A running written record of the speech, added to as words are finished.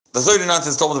The 39th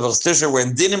installment of Hilchos Tishrei, we're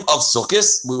in Dinim of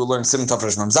Sukkis. We will learn Siman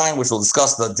Tafresh Mem Zayin, which will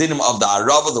discuss the Dinim of the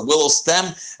Arava, the willow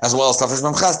stem, as well as Tafresh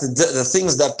Mem Ches, the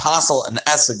things that passel and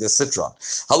esek the citron.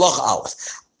 Halach Aleph.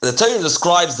 The Torah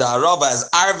describes the Arava as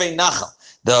Arvei Nachal,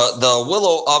 the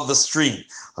willow of the stream.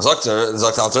 A specific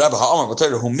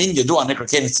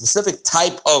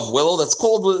type of willow that's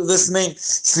called with this name,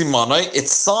 Siman.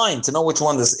 Its sign to know which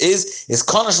one this is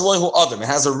Kanash Loihu Adam. It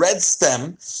has a red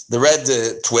stem, the red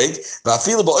twig.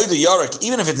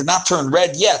 Even if it did not turn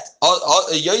red yet, he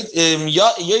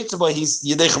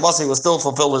will still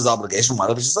fulfill his obligation.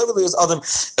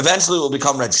 Eventually will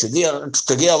become red. When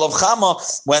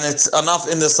it's enough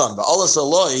in the sun.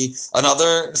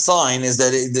 Another sign is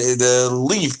that the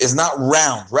leaf is not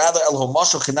round. Rather,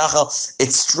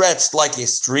 it's stretched like a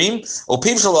stream.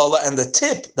 And the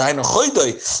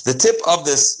tip of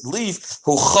this leaf,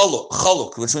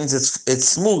 which means it's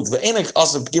smooth.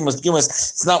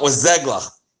 It's not with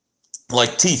zeglach,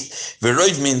 like teeth. The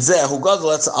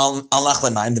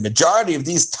majority of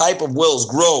these type of willows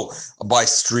grow by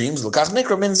streams. That's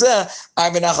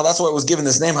why it was given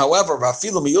this name. However, even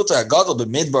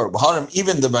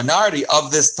the minority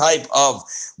of this type of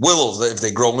willows, if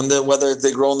they grow whether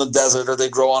they grow in the desert or they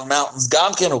grow on mountains,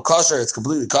 it's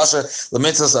completely kosher. The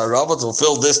mitzvahs arava to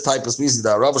fulfill this type of species, the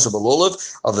arava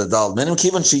shabalolav of the dal minim.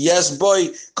 Kivan sheyesh boy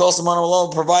kol simanim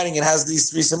alone, providing it has these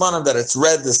three simanim, that it's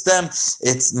red, the stem,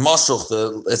 it's mashul,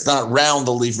 it's not round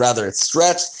the leaf, rather it's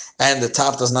stretched, and the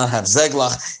top does not have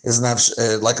zeglach, doesn't have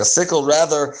like a sickle,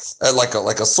 rather like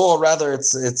a saw, rather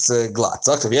it's glatt.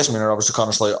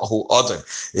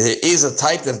 It is a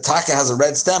type that taka has a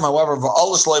red stem. However,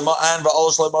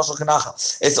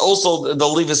 it's also the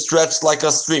leaf is stretched like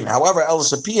a stream. However,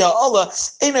 it's not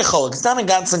a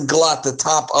ganzen glatt, the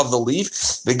top of the leaf.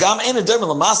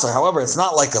 However, it's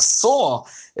not like a saw,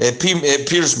 which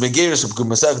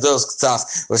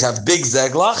have big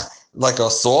zeglach, like a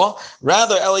saw.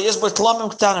 Rather,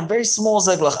 very small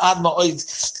zeglach,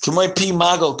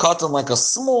 cotton, like a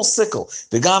small sickle.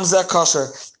 Because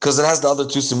it has the other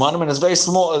two simanim, and it's very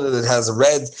small. It has a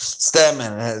red stem,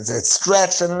 and it's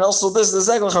stretched, and also the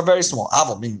zeglach are very small.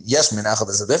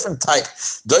 There's a different type.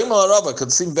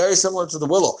 Could seem very similar to the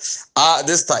willow.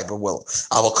 This type of willow.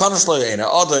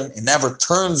 It never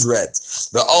turns red.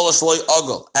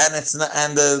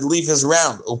 And the leaf is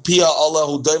round.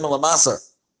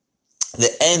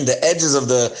 The edges of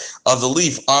the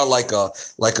leaf are like a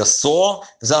saw.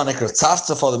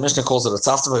 The Mishnah calls it a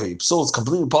tzafta. It's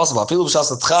completely possible.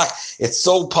 It's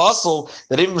so possible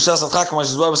that even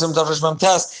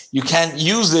you can't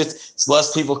use it,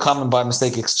 lest people come and by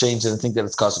mistake exchange it and think that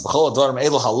it's kosher. This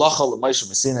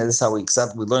is how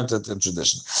we learned it in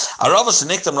tradition.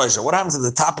 What happens if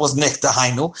the top was nikta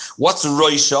hainu? What's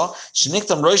roisha?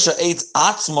 Sheniktam roisha ate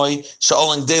atzmoi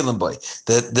sha'oling delim boy.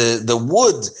 The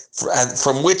wood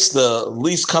from which the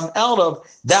leaves come out of,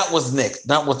 that was nicked,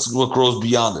 not what grows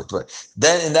beyond it. But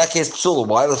then in that case, psula.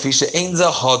 Why?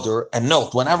 And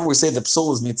note, whenever we say the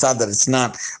psula is mitzad, that it's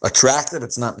not attractive,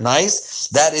 it's not nice,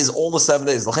 that is all the 7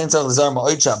 days.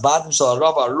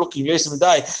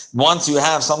 Once you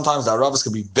have, sometimes the aravas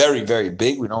can be very, very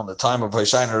big. We know in the time of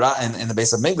Hoshain in the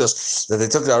base of Migdash that they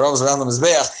took the aravas around the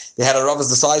mizbeach. They had aravas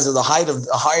the size of higher than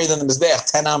the mizbeach,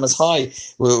 10 amas high,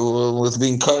 with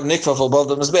being nikfaf above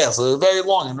the mizbeach. So they're very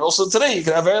long. And also today you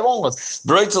can have very long ones.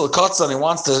 Bereitel cuts and he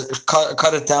wants to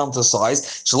cut it down to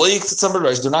size. Do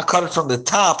not cut it from the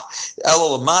top,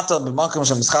 or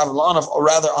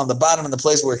rather on the bottom, in the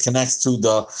place where it connects to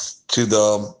the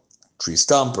tree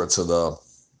stump or to the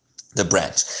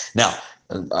branch. Now,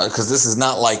 because this is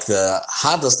not like the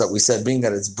hadas that we said, being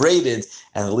that it's braided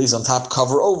and the leaves on top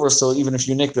cover over, so even if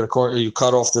you nicked it, you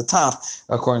cut off the top,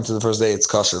 according to the first day, it's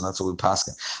kosher, and that's what we pass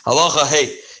in. Halacha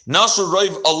hey, nashu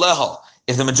roiv aleha.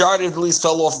 If the majority of the leaves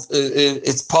fell off,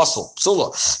 it's puzzle.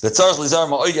 Psula.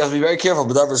 You have to be very careful.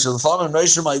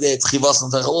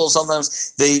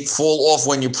 Sometimes they fall off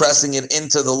when you're pressing it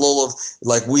into the lulav,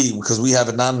 because we have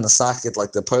it not in the socket,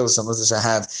 like the Polish and Litvish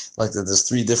have, there's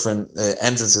 3 different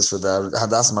entrances for the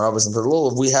Hadassah Marabas and for the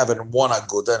lulav. We have it in one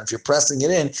aguda, and if you're pressing it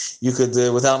in, you could,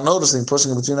 without noticing,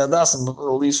 pushing it between the Hadassah, and the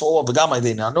leaves fall off.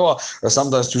 Or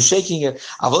sometimes through shaking it.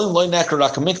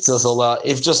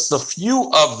 If just a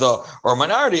few of the, or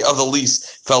minority of the leaves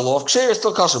fell off. Ksher is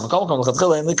still kosher.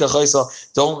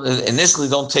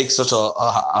 Don't take such a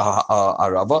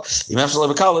arava.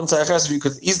 If you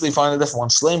could easily find a different one.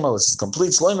 Shlema, which is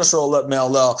complete. Shlema shol let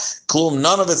me'alel klum.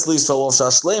 None of its leaves fell off.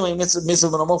 Shlema mitzvah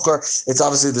b'namuchar. It's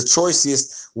obviously the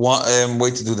choicest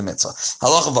way to do the mitzvah.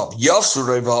 Halacha vav. Yavshu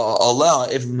reiva alel.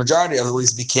 If the majority of the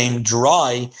leaves became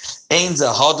dry, ain't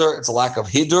a hadar. It's a lack of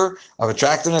hidur, of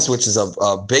attractiveness, which is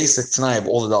a basic tanai of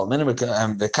all the dal minimum.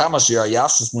 And the kamashir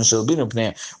yavshus munshel binu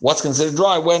pnei. What's considered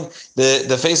dry when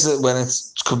the face when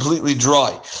it's completely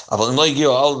dry. Aval imlay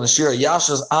gio al nashir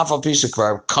yavshus afa pisha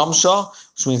kvar kamsha,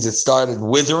 which means it started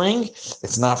withering.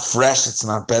 It's not fresh. It's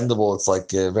not bendable. It's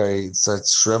like it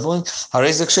starts shriveling.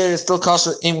 Harezek sher is still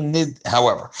kosher.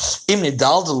 However, im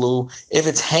nidaldalu, if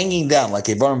it's hanging down like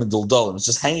a bar meduldalim, it's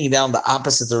just hanging down the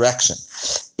opposite direction.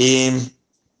 In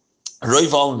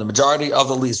the majority of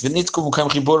the leaves. If you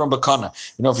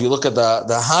look at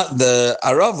the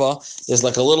arava, there's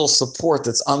like a little support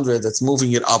that's under it that's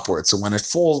moving it upward. So when it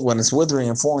falls, when it's withering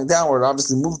and falling downward, it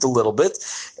obviously moved a little bit.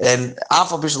 And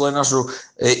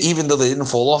even though they didn't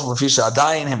fall off, the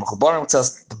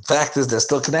fact is they're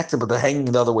still connected, but they're hanging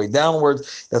the other way downward.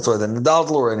 That's why the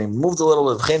nidadlu, and he moved a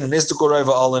little bit.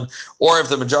 Or if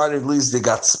the majority of the leaves, they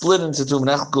got split into two. The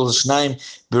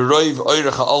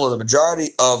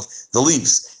majority of the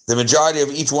leaves. The majority of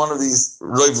each one of these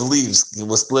leaves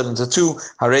was split into two.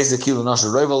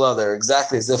 They're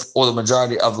exactly as if all the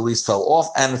majority of the leaves fell off,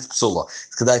 and it's psula.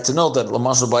 It's good to note that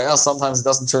sometimes it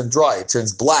doesn't turn dry; it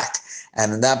turns black,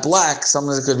 and in that black,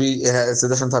 sometimes it could be it's a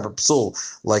different type of psul,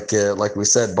 like we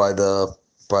said by the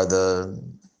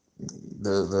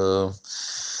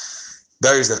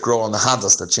berries that grow on the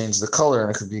hadas that change the color, and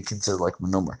it could be considered like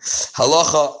manumar.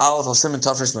 Halacha aleph of siman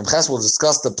tafresh memches will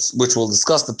discuss the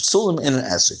psulim in an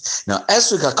esrog. Now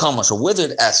esrog hakamosh, a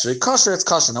withered esrog, kosher, it's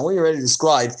kosher. Now we already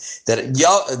described that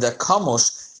the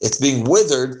kamosh, it's being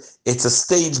withered. It's a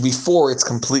stage before it's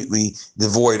completely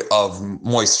devoid of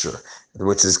moisture,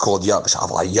 which is called yavish.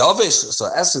 Yavish, so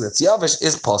esrog that's yavish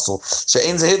is possible.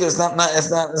 She'ein zehid, it's not nice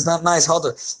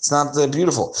hadar. It's not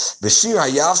beautiful. B'shir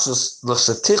hayavshus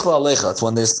l'chshetichla alecha. It's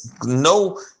when there's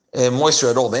no moisture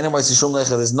at all.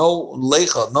 There's no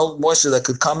lecha, no moisture that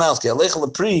could come out. The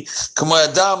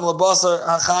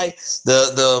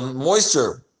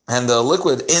moisture and the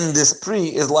liquid in this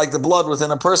pri is like the blood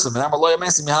within a person.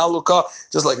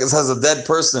 Just like it says a dead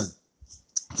person,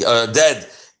 dead.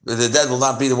 The dead will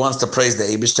not be the ones to praise the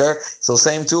Eibishter. So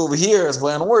same too over here as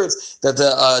play on words, that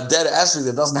the dead esrog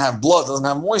that doesn't have blood, doesn't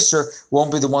have moisture,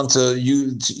 won't be the one to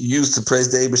use to praise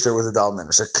the Eibishter with the Dal Minna.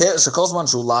 As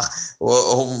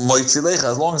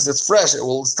long as it's fresh, it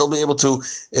will still be able to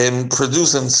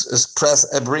produce and press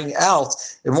and bring out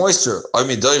moisture.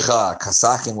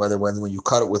 Whether when you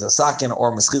cut it with a sakin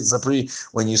or when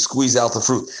you squeeze out the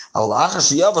fruit. But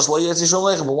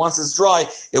once it's dry,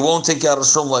 it won't take out a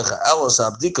shum lecha.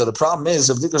 The problem is,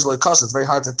 if it's very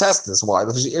hard to test this. Why?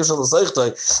 If you're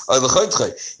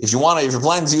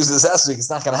planning to use this esrog, it's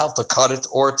not going to help to cut it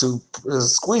or to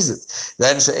squeeze it.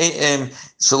 Then it's going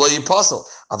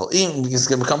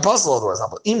to become puzzle otherwise.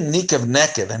 And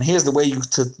here's the way you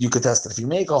could test it. If you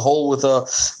make a hole with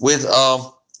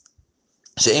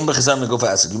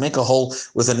you make a hole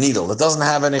with a needle that doesn't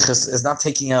have any, it's not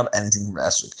taking out anything from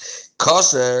esrog.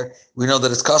 Kosher, we know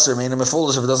that it's kosher, meaning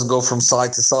foolish if it doesn't go from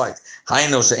side to side.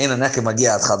 Either the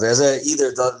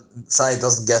side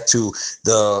doesn't get to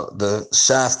the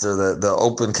shaft or the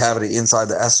open cavity inside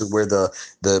the esrog where the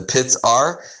pits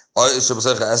are, or it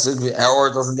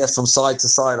doesn't get from side to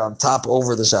side on top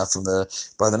over the shaft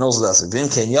by the nose of the esrog.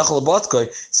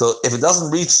 So if it doesn't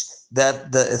reach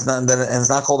it's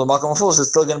not called a makam full, it's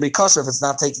still going to be kosher if it's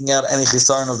not taking out any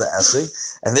chisaron of the esrog.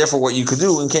 And therefore, what you could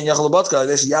do in ken yachal batka,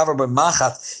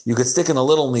 you could stick in a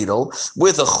little needle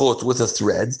with a chut, with a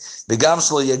thread.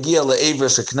 Obviously, you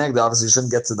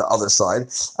shouldn't get to the other side.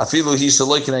 Even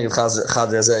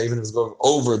if it's going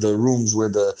over the rooms where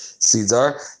the seeds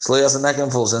are.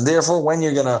 And therefore, when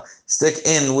you're going to stick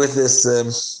in with this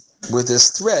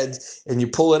thread and you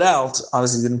pull it out,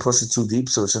 obviously you didn't push it too deep,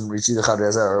 so it shouldn't reach either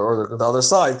Chadrezer or the other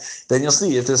side, then you'll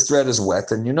see if this thread is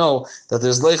wet, and you know that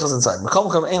there's leichos inside. You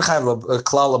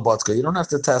don't have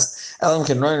to test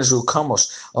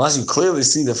unless you clearly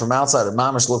see that from outside the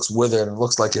mamish looks withered and it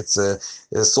looks like it's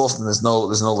soft and there's no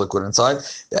liquid inside.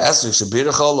 The esrog should be the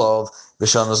cholov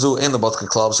in the Botka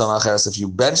Club. If you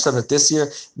benched on it this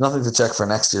year, nothing to check for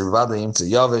next year.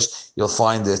 You'll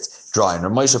find it dry. And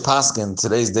Ramosha Paskin,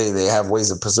 today's day, they have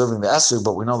ways of preserving the esrog,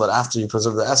 but we know that after you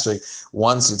preserve the esrog,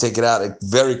 once you take it out, it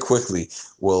very quickly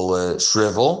will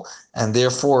shrivel. and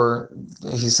therefore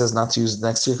he says not to use it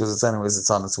next year because it's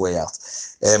on its way out.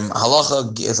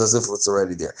 Halacha is as if it's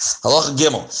already there. Halacha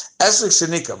Gimel. Esrik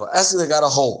shenika, but esrik that got a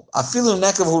hole. Afilu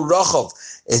nekav hu rachov.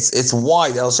 It's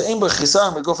wide. El she'en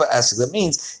b'chisar megufa esrik. That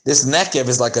means this nekev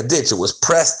is like a ditch. It was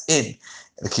pressed in.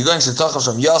 The Kigoyin Shetachal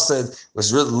Shem Yased,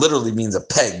 which literally means a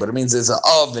peg, but it means it's an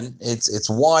oven, it's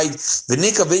wide.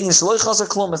 V'nika v'inyin shelo yichasar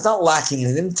klum, it's not lacking,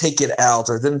 it didn't take it out,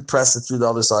 or it didn't press it through the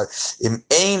other side. Im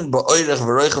ein ba'oirech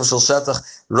v'roichav shel shetach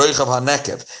roichav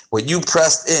ha'nekev. What you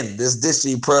pressed in, this dish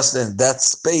that you pressed in, that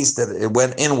space that it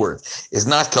went inward, is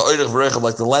not ka'oirech v'roichav,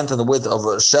 like the length and the width of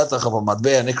a shetach of a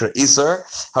matbea nikra iser.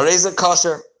 Hareza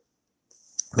kasher.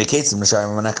 How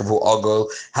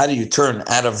do you turn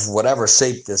out of whatever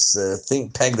shape this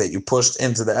peg that you pushed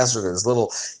into the esrog, this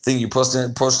little thing you pushed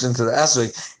into the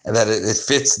esrog, and that it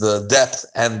fits the depth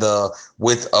and the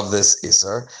width of this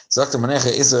iser? So if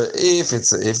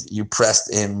you pressed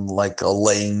in like a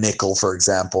laying nickel, for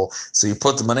example, so you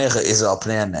put the manecha iser al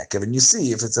pnei nekev, and you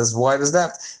see if it's as wide as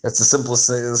that, that's the simplest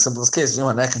case. You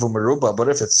know, nekev u'meruba, but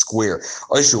if it's square,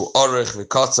 if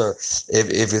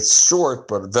it's short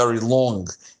but very long,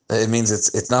 it means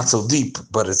it's not so deep,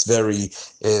 but it's very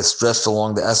stretched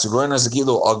along the esrog.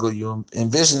 You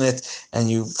envision it and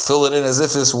you fill it in as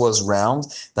if this was round.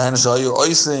 You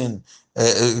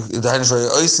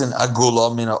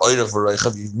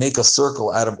make a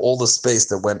circle out of all the space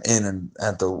that went in and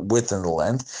at the width and the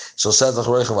length.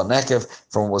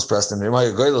 From what was pressed in.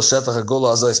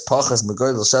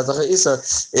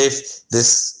 If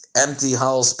this empty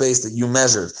hollow space that you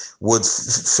measured would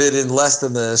fit in less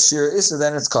than the sheer isser,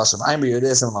 then it's kosher. I'm here.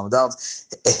 This and lamdalt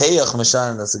heyach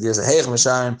misharim. That's the gears. Heyach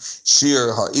misharim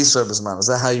sheer ha isser b'zman. Is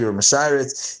that how you're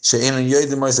misharit? She'in and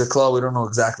yodim moiser kla. We don't know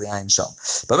exactly ayin sham.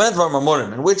 But medvar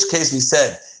mamurim. In which case we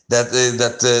said that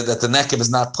the nekev is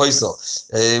not poisel.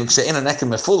 She'in a nekev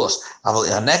mefulos. Aval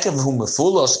a nekev hu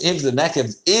mefulos. If the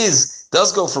nekev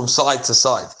does go from side to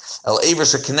side. Even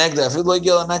if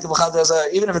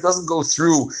it doesn't go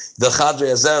through the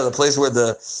chadrei hazera, the place where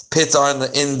the pits are in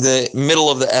the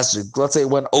middle of the esrog. Let's say it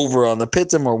went over on the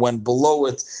pitim or went below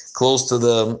it, close to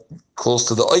the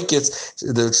oikitz,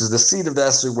 which is the seat of the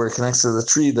esrog where it connects to the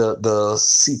tree, the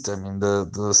seat. I mean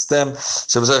the stem.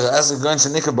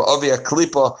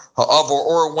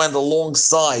 Or it went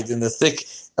alongside in the thick.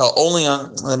 Only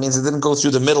on, that means it didn't go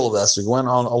through the middle of the esrog. It went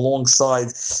on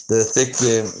alongside the thick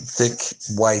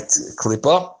white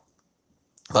klippa.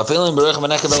 If it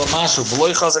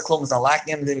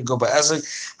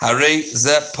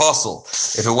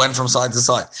went from side to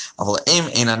side.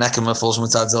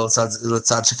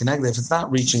 If it's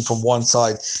not reaching from one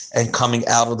side and coming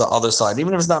out of the other side,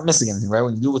 even if it's not missing anything, right?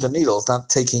 When you do it with a needle, it's not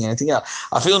taking anything out.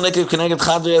 Or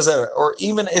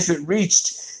even if it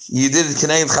reached, you did it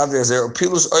connected chadrei hazera or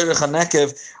pilus oirech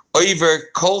hanekev over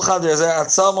kol chadrei hazera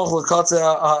atzalmoch l'katzeh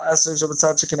esrog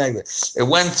shabatzad shekeneged. It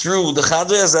went through the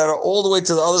chadrei hazera all the way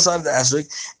to the other side of the esrog,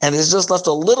 and it's just left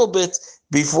a little bit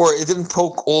before it didn't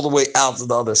poke all the way out to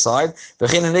the other side. Or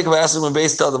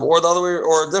the other way,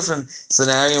 or a different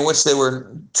scenario in which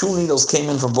two needles came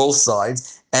in from both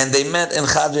sides. And they met in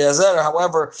chadrei hazera.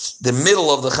 However, the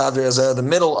middle of the chadrei hazera, the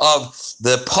middle of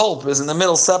the pulp, is in the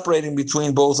middle, separating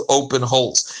between both open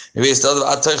holes. There's part of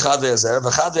chadrei hazera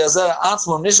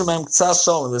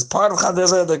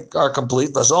that are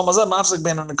complete. That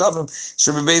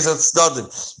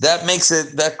makes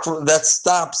it that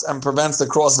stops and prevents the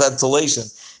cross ventilation.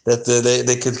 That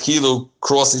they could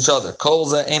cross each other.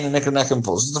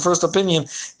 This is the first opinion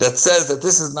that says that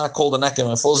this is not called a nekem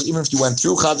and falls, even if you went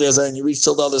through chadrei hazera and you reached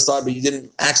till the other side, but you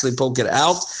didn't actually poke it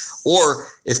out, or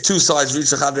if two sides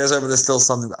reach the chadrei hazera, but there's still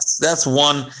something left. That's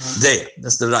one day.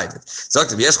 That's the right. So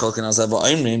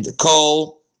the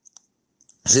kol.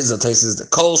 Once it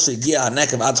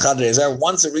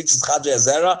reaches chadrei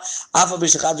hazera,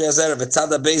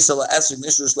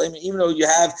 even though you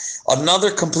have another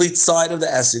complete side of the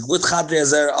esrog with chadrei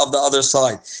hazera of the other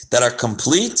side that are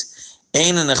complete,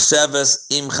 we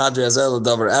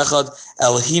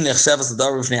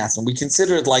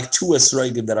consider it like two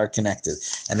esrogim that are connected.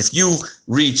 And if you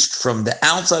reached from the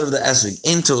outside of the esrog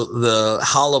into the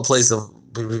hollow place of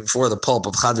before the pulp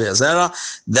of chadrei hazera,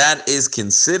 that is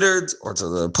considered, or to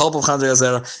the pulp of chadrei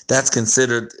hazera, that's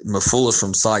considered mefulish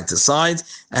from side to side,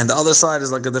 and the other side is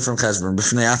like a different cheshbon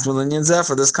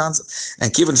for this concept.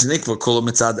 And kivan shenikva kula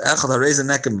mitzad echad harei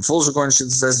nekem mefulish according to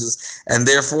the, and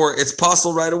therefore it's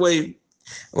possible right away.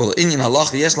 Well, in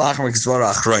halacha yesh lachem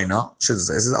k'svara achroina.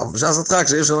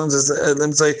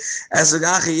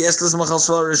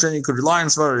 You could rely on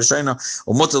svara rishona.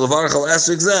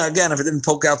 Again, if it didn't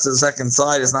poke out to the second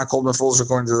side, it's not called mefulish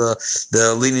according to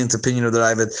the lenient opinion of the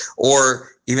Ravid. Or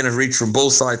even if it reached from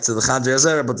both sides to the Chadri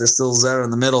Zera, but there's still Zera in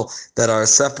the middle that are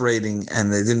separating,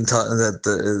 and they didn't that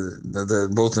the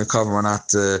both in the cover are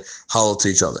not hollow to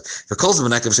each other.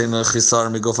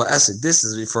 This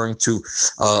is referring to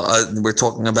we're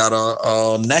talking about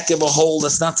a neck of a hole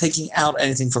that's not taking out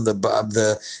anything from the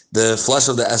flesh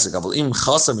of the esek.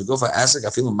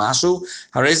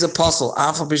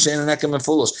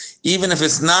 Even if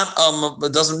it's not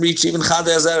it doesn't reach even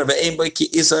Chadri Zera,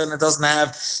 and it doesn't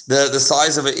have the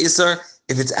size of an Isser,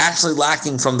 if it's actually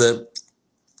lacking from the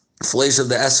flesh of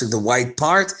the esrog, the white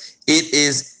part, it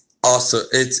is also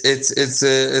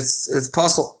it's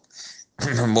possible.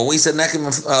 When we said nekem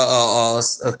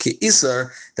Isser,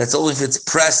 that's only if it's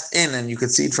pressed in and you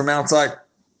could see it from outside.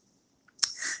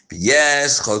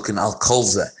 Yes, chokin al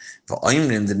kolze.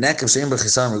 The neck of Shein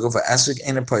B'Chisaron we go for esrog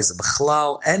ain't a place.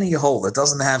 B'chlal, any hole that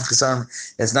doesn't have Chisaron,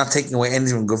 it's not taking away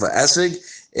anything from go for esrog.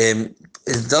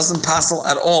 It doesn't passel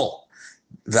at all.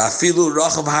 Even if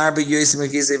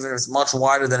it's much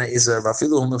wider than it is, and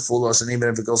even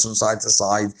if it goes from side to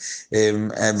side, in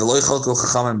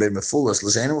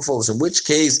which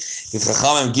case, if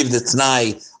Chachamim give the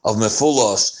t'nai of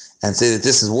mefulosh and say that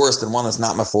this is worse than one that's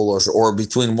not mefulosh, or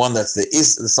between one that's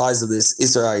the size of this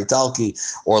iser haitalki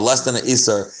or less than an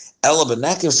iser. If it's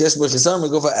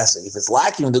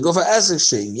lacking, they go for esek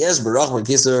shein. Yes, barach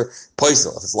b'kiser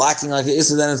poisel. If it's lacking like an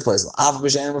iser, then it's poisel.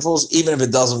 Even if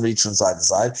it doesn't reach from side to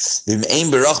side.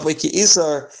 Ain't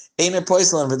a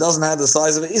poisel. If it doesn't have the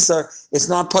size of an iser, it's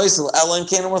not poisel.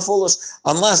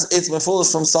 Unless it's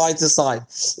mefulish from side to side.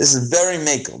 This is very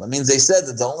makel. That means they said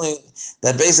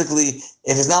that basically,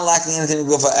 if it's not lacking anything to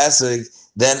go for esek,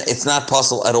 then it's not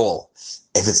poisel at all.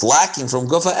 If it's lacking from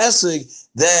Gufa Esrig,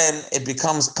 then it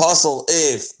becomes puzzle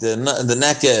if the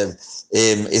nekev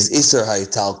is Isser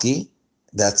Haitalki,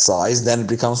 that size, then it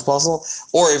becomes puzzle.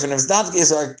 Or even if it's not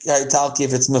Isser Haitalki,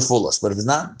 if it's Mefulish. But if it's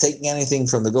not taking anything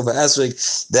from the Gufa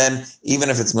Esrig, then even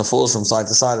if it's Mefulish from side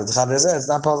to side of the Chad Rezer, it's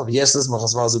not puzzle. Yes, this is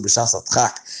Machasvazu B'Shas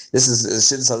Atchak. This is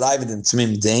Shidduch Halavid in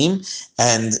Tmim Daim,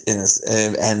 and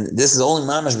this is only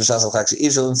Mamash B'Shas Atchak.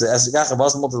 She'iv Shalom to Esrig Achar,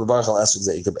 Basmol to the Baruch Al Esrig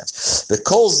Zeh Yikabetz. The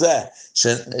Kol Zeh.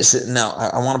 Now,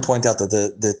 I want to point out that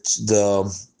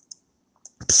the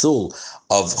psul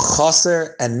of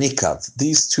chaser and nikav,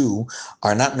 these two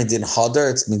are not midin hadar,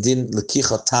 it's midin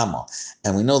lekicha tama.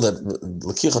 And we know that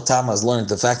lekicha tama is learning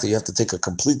the fact that you have to take a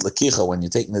complete lekicha when you're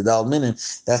taking the dal minim.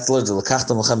 That's learned the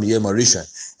lekachtam lechem b'yom harishon.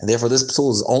 And therefore this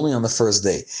psul is only on the first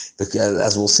day,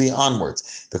 as we'll see onwards.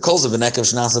 The kols of nekav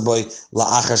shnasa boy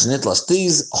la'achar shnitlash.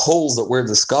 These holes that we're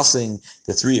discussing,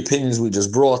 the three opinions we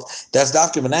just brought, that's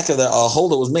dafka b'nekav, that a hole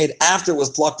that was made after it was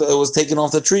plucked, it was taken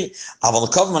off the tree. Aval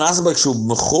lekav manasa boy shu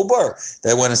mechubar,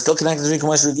 that when it's still connected to the tree,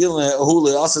 the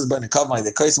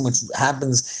kaisim, which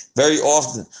happens very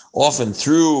often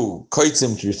through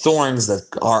kaisim, through thorns that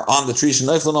are on the tree,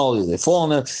 they fall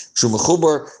on it. Shu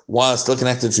mechubar, while it's still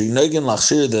connected to the tree, noigin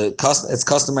lachshir, it's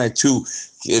customary to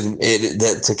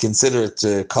consider it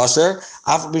kosher,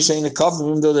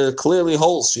 even though there are clearly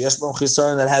holes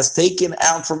that has taken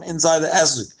out from inside the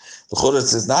esrog. The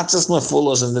chutz is not just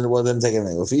mefulosh and then take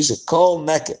anything.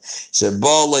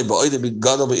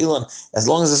 As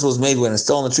long as this was made when it's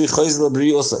still on the tree, and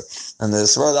the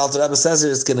Sfarad Alter Rebbe says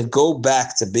here, it's going to go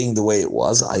back to being the way it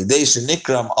was. Because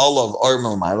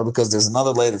there's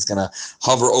another layer that's going to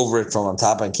hover over it from on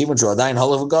top, and meaning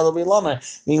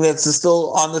that it's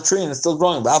still on the tree and it's still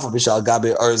growing. And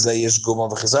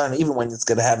even when it's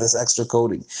going to have this extra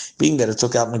coating, being that it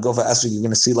took out Megofa Esrig, you're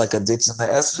going to see like a ditch in the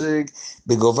Esrig.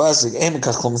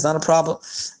 It's not a problem.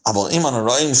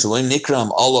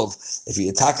 If you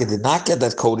attack it, did not get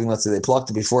that coating, let's say they plucked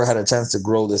it before it had a chance to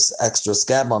grow this extra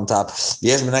scab on top, and you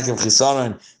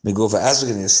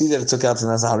see that it took out from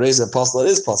that's how raise a puzzle, it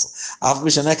is puzzle.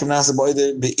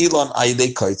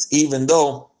 Even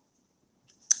though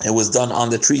it was done on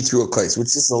the tree through a kais,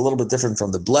 which is a little bit different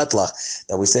from the bletlach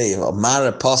that we say a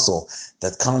mara puzzle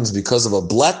that comes because of a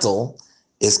blettel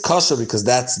is kosher because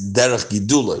that's derech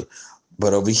gidulei.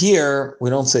 But over here, we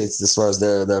don't say it's the svara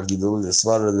derech gidulei. The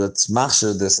svara that's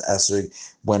machshir this esrig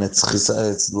when it's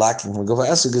lacking from gofa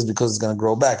esrig is because it's going to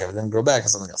grow back. If it didn't grow back,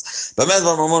 it's something else. But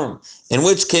in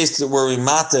which case were we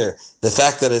matter the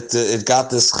fact that it got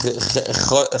this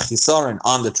chisaron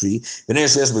on the tree? You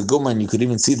could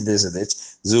even see that there's a ditch.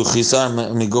 Zu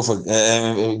chisaron migofa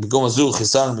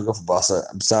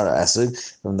basara esrig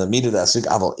from the meat of the esrig.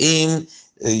 Aval im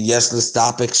yes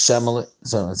l'stapik shemel.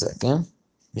 Sorry, 1 second.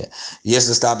 Yeah. Yes,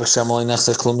 the stop shemal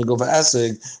nechsek klum migof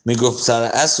esrig migof psara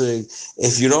esrig.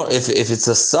 If it's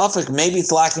a suffix, maybe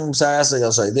it's lacking psara esrig.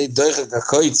 I'll say they doichek a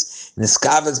koitz Maybe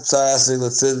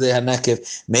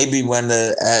when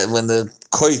the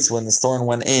koitz, when the thorn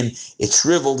went in, it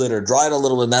shriveled it or dried a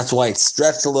little bit, and that's why it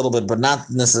stretched a little bit, but not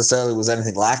necessarily was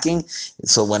anything lacking.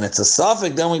 So when it's a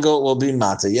suffix, then it will be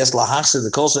mata. Yes, lahachshe,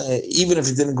 the kol, even if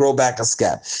it didn't grow back a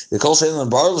scab. The kol shein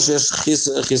l'barul shesh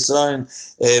chisrain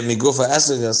migufa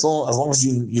esrog, as long as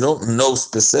you don't know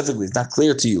specifically, it's not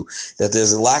clear to you that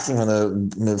there's a lacking from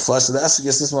the flesh of the esrog.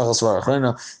 Yes, this is svara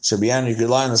achrayna. Shabiyan, you could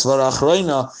lie in the svara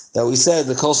achrayna that we said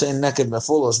the kol shein neked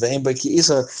mefulos ve'ein b'ki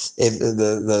isar. If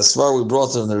the svar we brought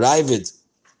from the Ravid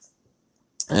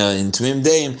in Tmim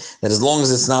Deim, that as long as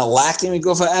it's not lacking, we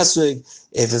go for esrig.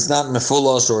 If it's not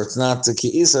mefulos or it's not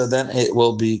ki'isa, then it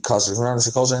will be kosher. Even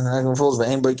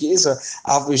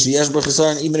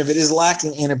if it is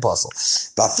lacking in a puzzle.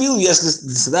 But feel yes,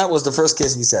 so that was the first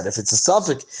case we said. If it's a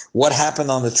suffix, what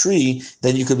happened on the tree,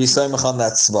 then you could be soymach on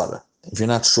that svara, if you're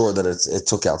not sure that it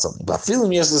took out something. But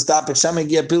feeling yes, this topic,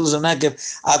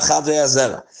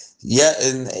 yeah,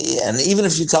 and even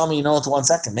if you tell me, it's 1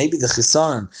 second, maybe the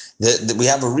chisaron, that we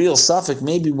have a real suffix,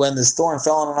 maybe when this thorn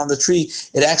fell on the tree,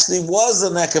 it actually was a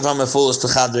nekev hamefulos to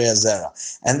chadrei hazera,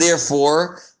 and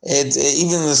therefore,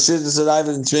 even the shidduch that I've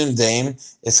in Trim Dame,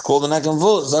 it's called a nekev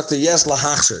hamefulos. Doctor, yes,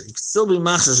 lahachsher. You can still be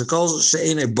machsher. Shekol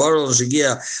she'ein a barul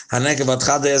shegia hanekev at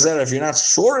chadrei hazera. If you're not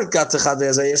sure it got to chadrei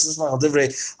hazera, yes, this one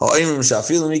divrei ha'oimim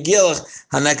shafilu migielach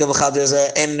hanekev chadrei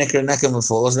hazera en nekev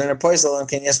hamefulos. Then a poisel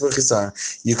can yes b'chisaron.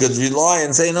 You could rely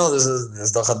and say, no, there's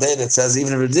the chadei that says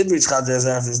even if it did reach chadrei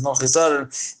hazera, if there's no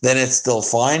chisaron, then it's still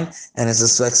fine, and it's a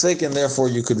svek, and therefore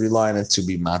you could rely on it to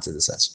be matter the sense.